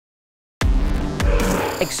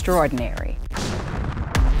Extraordinary.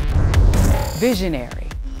 Visionary.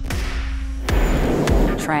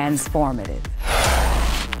 Transformative.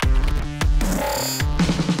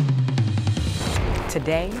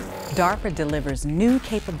 Today, DARPA delivers new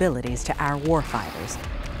capabilities to our warfighters,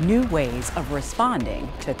 new ways of responding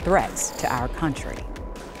to threats to our country.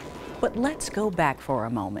 But let's go back for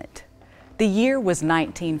a moment. The year was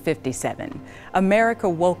 1957. America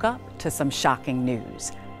woke up to some shocking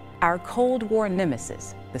news. Our Cold War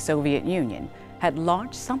nemesis, the Soviet Union, had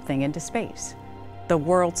launched something into space. The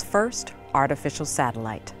world's first artificial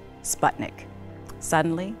satellite, Sputnik.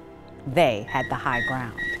 Suddenly, they had the high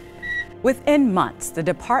ground. Within months, the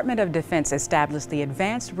Department of Defense established the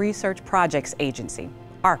Advanced Research Projects Agency,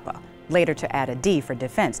 DARPA, later to add a D for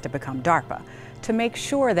defense to become DARPA, to make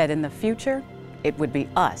sure that in the future, it would be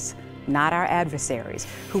us, not our adversaries,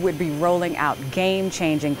 who would be rolling out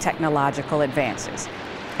game-changing technological advances.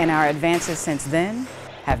 And our advances since then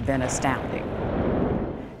have been astounding.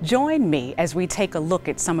 Join me as we take a look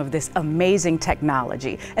at some of this amazing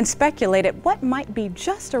technology and speculate at what might be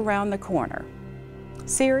just around the corner.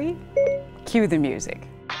 Siri, cue the music.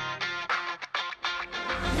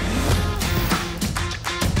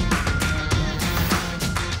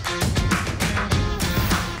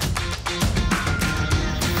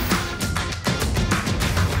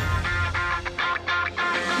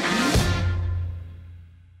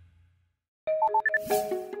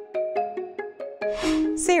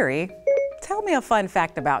 Siri, tell me a fun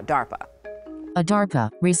fact about DARPA. A DARPA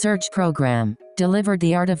research program delivered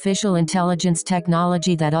the artificial intelligence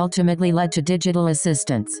technology that ultimately led to digital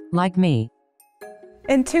assistants, like me.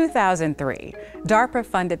 In 2003, DARPA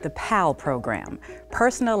funded the PAL program,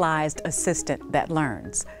 Personalized Assistant That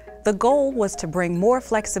Learns. The goal was to bring more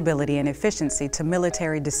flexibility and efficiency to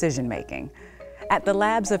military decision-making. At the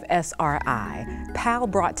labs of SRI, PAL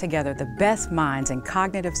brought together the best minds in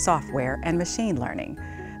cognitive software and machine learning.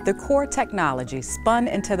 The core technology spun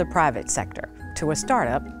into the private sector to a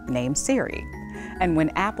startup named Siri. And when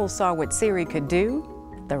Apple saw what Siri could do,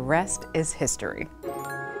 the rest is history.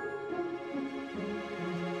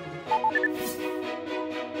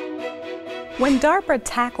 When DARPA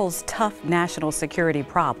tackles tough national security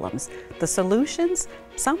problems, the solutions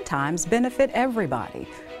sometimes benefit everybody,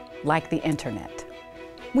 like the internet.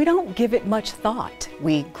 We don't give it much thought.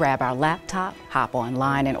 We grab our laptop, hop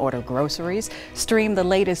online and order groceries, stream the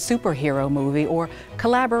latest superhero movie, or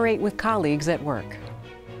collaborate with colleagues at work.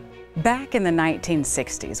 Back in the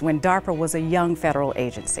 1960s, when DARPA was a young federal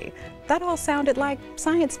agency, that all sounded like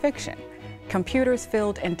science fiction. Computers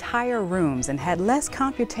filled entire rooms and had less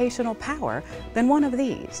computational power than one of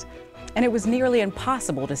these. And it was nearly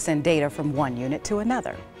impossible to send data from one unit to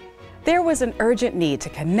another. There was an urgent need to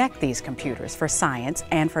connect these computers for science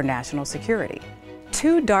and for national security.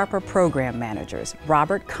 Two DARPA program managers,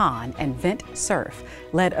 Robert Kahn and Vint Cerf,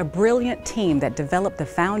 led a brilliant team that developed the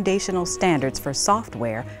foundational standards for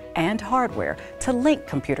software and hardware to link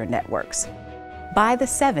computer networks. By the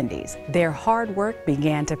 70s, their hard work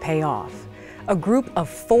began to pay off. A group of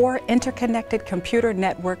 4 interconnected computer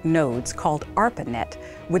network nodes called ARPANET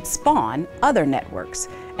would spawn other networks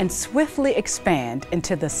and swiftly expand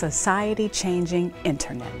into the society-changing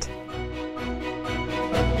internet.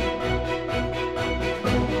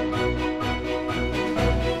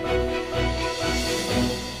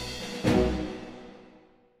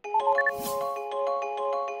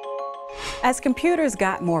 As computers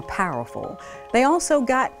got more powerful, they also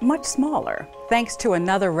got much smaller, thanks to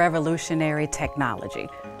another revolutionary technology,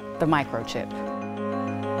 the microchip.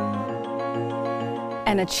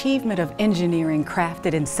 An achievement of engineering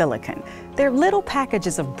crafted in silicon, they're little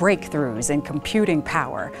packages of breakthroughs in computing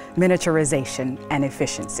power, miniaturization, and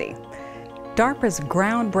efficiency. DARPA's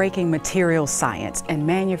groundbreaking materials science and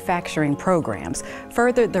manufacturing programs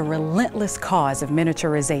furthered the relentless cause of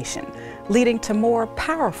miniaturization, leading to more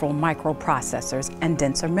powerful microprocessors and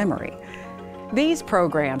denser memory. These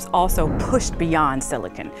programs also pushed beyond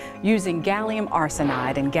silicon, using gallium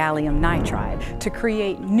arsenide and gallium nitride to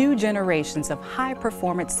create new generations of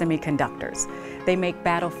high-performance semiconductors. They make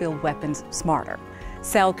battlefield weapons smarter,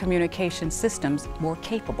 cell communication systems more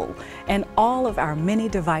capable, and all of our many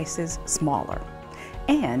devices smaller.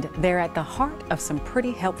 And they're at the heart of some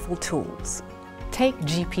pretty helpful tools. Take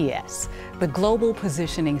GPS. The Global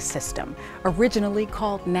Positioning System, originally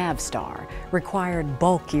called Navstar, required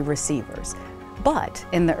bulky receivers. But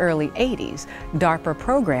in the early 80s, DARPA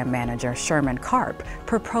program manager Sherman Karp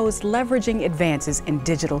proposed leveraging advances in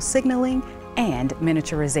digital signaling and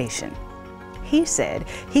miniaturization. He said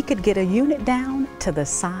he could get a unit down to the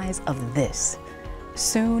size of this.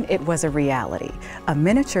 Soon it was a reality, a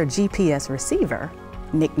miniature GPS receiver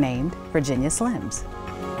nicknamed Virginia Slims.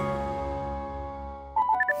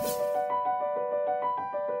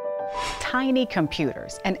 tiny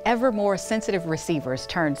computers and ever more sensitive receivers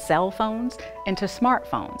turned cell phones into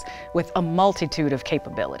smartphones with a multitude of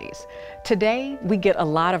capabilities. Today, we get a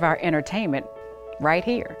lot of our entertainment right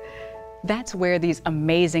here. That's where these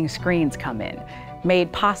amazing screens come in,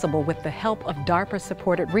 made possible with the help of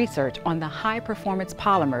DARPA-supported research on the high-performance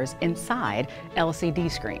polymers inside LCD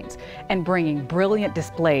screens and bringing brilliant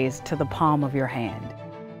displays to the palm of your hand.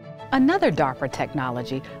 Another DARPA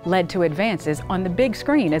technology led to advances on the big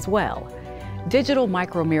screen as well. Digital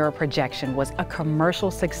micromirror projection was a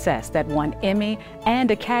commercial success that won Emmy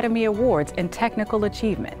and Academy Awards in technical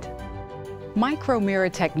achievement.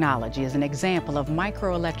 Micromirror technology is an example of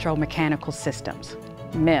microelectromechanical systems,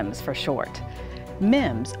 MEMS for short.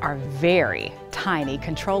 MEMS are very tiny,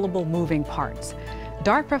 controllable moving parts.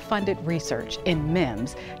 DARPA-funded research in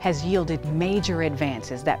MEMS has yielded major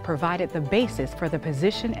advances that provided the basis for the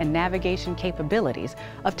position and navigation capabilities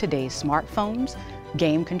of today's smartphones,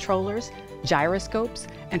 game controllers, gyroscopes,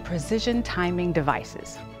 and precision timing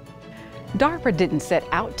devices. DARPA didn't set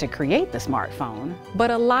out to create the smartphone, but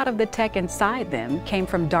a lot of the tech inside them came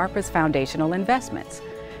from DARPA's foundational investments.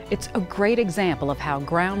 It's a great example of how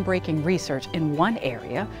groundbreaking research in one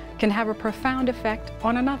area can have a profound effect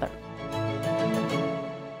on another.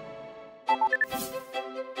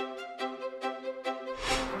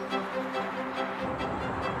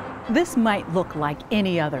 This might look like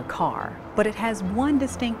any other car, but it has one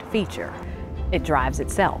distinct feature. It drives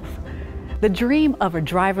itself. The dream of a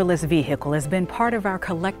driverless vehicle has been part of our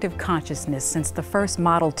collective consciousness since the first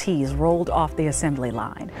Model Ts rolled off the assembly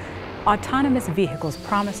line. Autonomous vehicles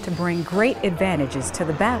promise to bring great advantages to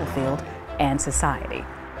the battlefield and society.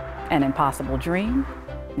 An impossible dream?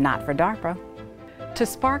 Not for DARPA. To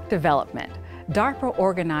spark development, DARPA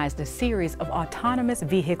organized a series of autonomous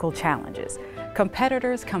vehicle challenges.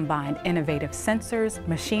 Competitors combined innovative sensors,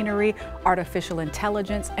 machinery, artificial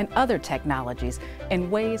intelligence, and other technologies in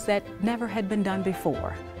ways that never had been done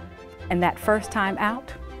before. And that first time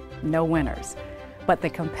out, no winners. But the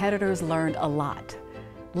competitors learned a lot.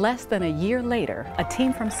 Less than a year later, a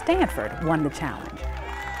team from Stanford won the challenge.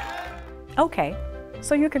 Okay,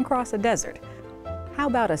 so you can cross a desert. How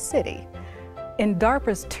about a city? In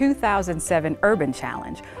DARPA's 2007 Urban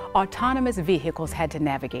Challenge, autonomous vehicles had to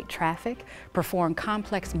navigate traffic, perform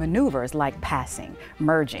complex maneuvers like passing,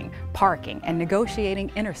 merging, parking, and negotiating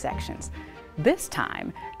intersections. This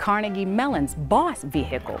time, Carnegie Mellon's BOSS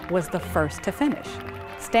vehicle was the first to finish.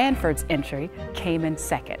 Stanford's entry came in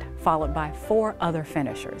second, followed by 4 other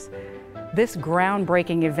finishers. This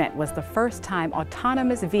groundbreaking event was the first time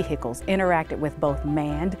autonomous vehicles interacted with both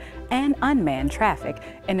manned and unmanned traffic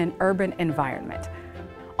in an urban environment.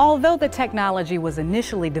 Although the technology was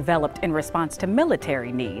initially developed in response to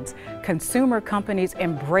military needs, consumer companies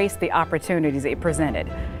embraced the opportunities it presented.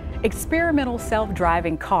 Experimental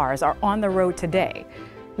self-driving cars are on the road today,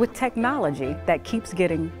 with technology that keeps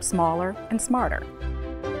getting smaller and smarter.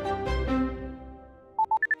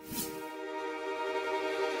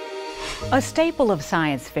 A staple of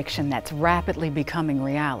science fiction that's rapidly becoming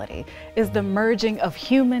reality is the merging of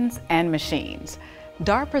humans and machines.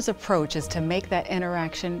 DARPA's approach is to make that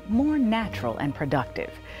interaction more natural and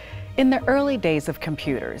productive. In the early days of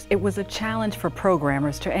computers, it was a challenge for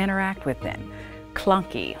programmers to interact with them.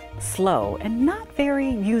 Clunky, slow, and not very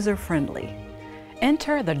user-friendly.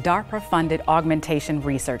 Enter the DARPA-funded Augmentation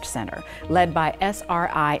Research Center, led by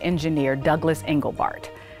SRI engineer Douglas Engelbart.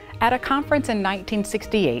 At a conference in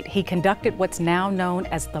 1968, he conducted what's now known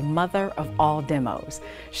as the mother of all demos,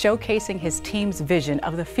 showcasing his team's vision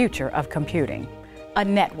of the future of computing. A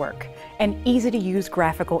network, an easy-to-use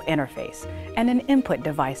graphical interface, and an input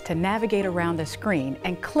device to navigate around the screen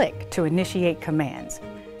and click to initiate commands.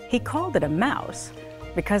 He called it a mouse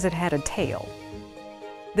because it had a tail.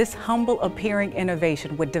 This humble-appearing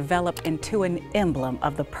innovation would develop into an emblem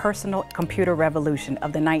of the personal computer revolution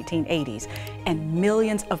of the 1980s, and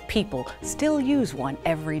millions of people still use one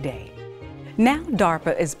every day. Now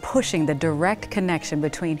DARPA is pushing the direct connection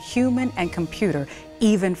between human and computer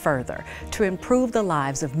even further to improve the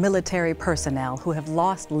lives of military personnel who have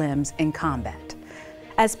lost limbs in combat.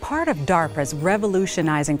 As part of DARPA's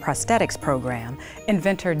revolutionizing prosthetics program,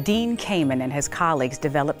 inventor Dean Kamen and his colleagues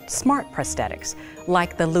developed smart prosthetics,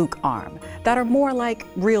 like the Luke arm, that are more like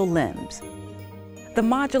real limbs. The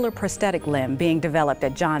modular prosthetic limb being developed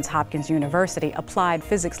at Johns Hopkins University Applied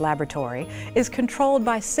Physics Laboratory is controlled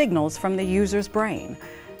by signals from the user's brain.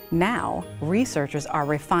 Now, researchers are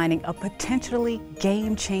refining a potentially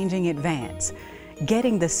game-changing advance,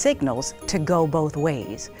 getting the signals to go both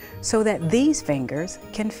ways so that these fingers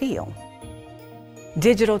can feel.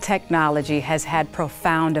 Digital technology has had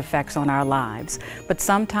profound effects on our lives, but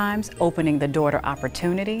sometimes opening the door to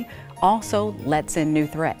opportunity also lets in new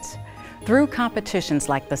threats. Through competitions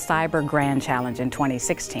like the Cyber Grand Challenge in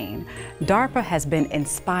 2016, DARPA has been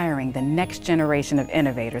inspiring the next generation of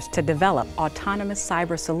innovators to develop autonomous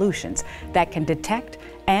cyber solutions that can detect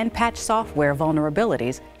and patch software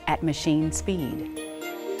vulnerabilities at machine speed.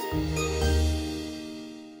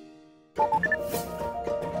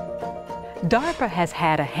 DARPA has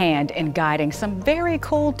had a hand in guiding some very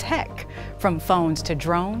cool tech, from phones to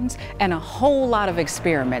drones, and a whole lot of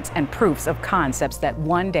experiments and proofs of concepts that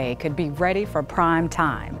one day could be ready for prime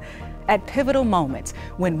time. At pivotal moments,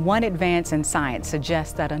 when one advance in science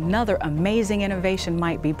suggests that another amazing innovation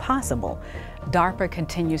might be possible, DARPA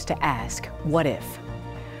continues to ask, what if?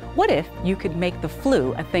 What if you could make the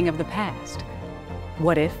flu a thing of the past?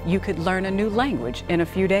 What if you could learn a new language in a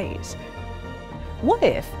few days? What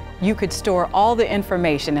if you could store all the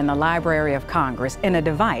information in the Library of Congress in a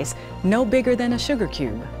device no bigger than a sugar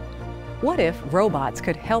cube? What if robots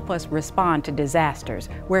could help us respond to disasters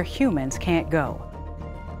where humans can't go?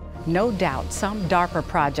 No doubt some DARPA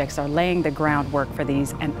projects are laying the groundwork for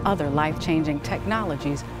these and other life-changing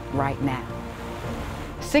technologies right now.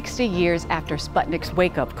 60 years after Sputnik's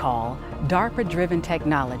wake-up call, DARPA-driven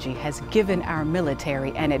technology has given our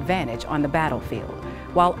military an advantage on the battlefield,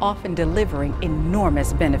 while often delivering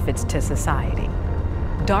enormous benefits to society.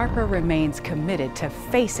 DARPA remains committed to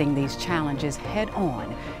facing these challenges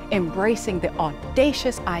head-on, embracing the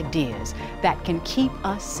audacious ideas that can keep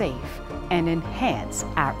us safe and enhance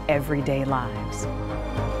our everyday lives.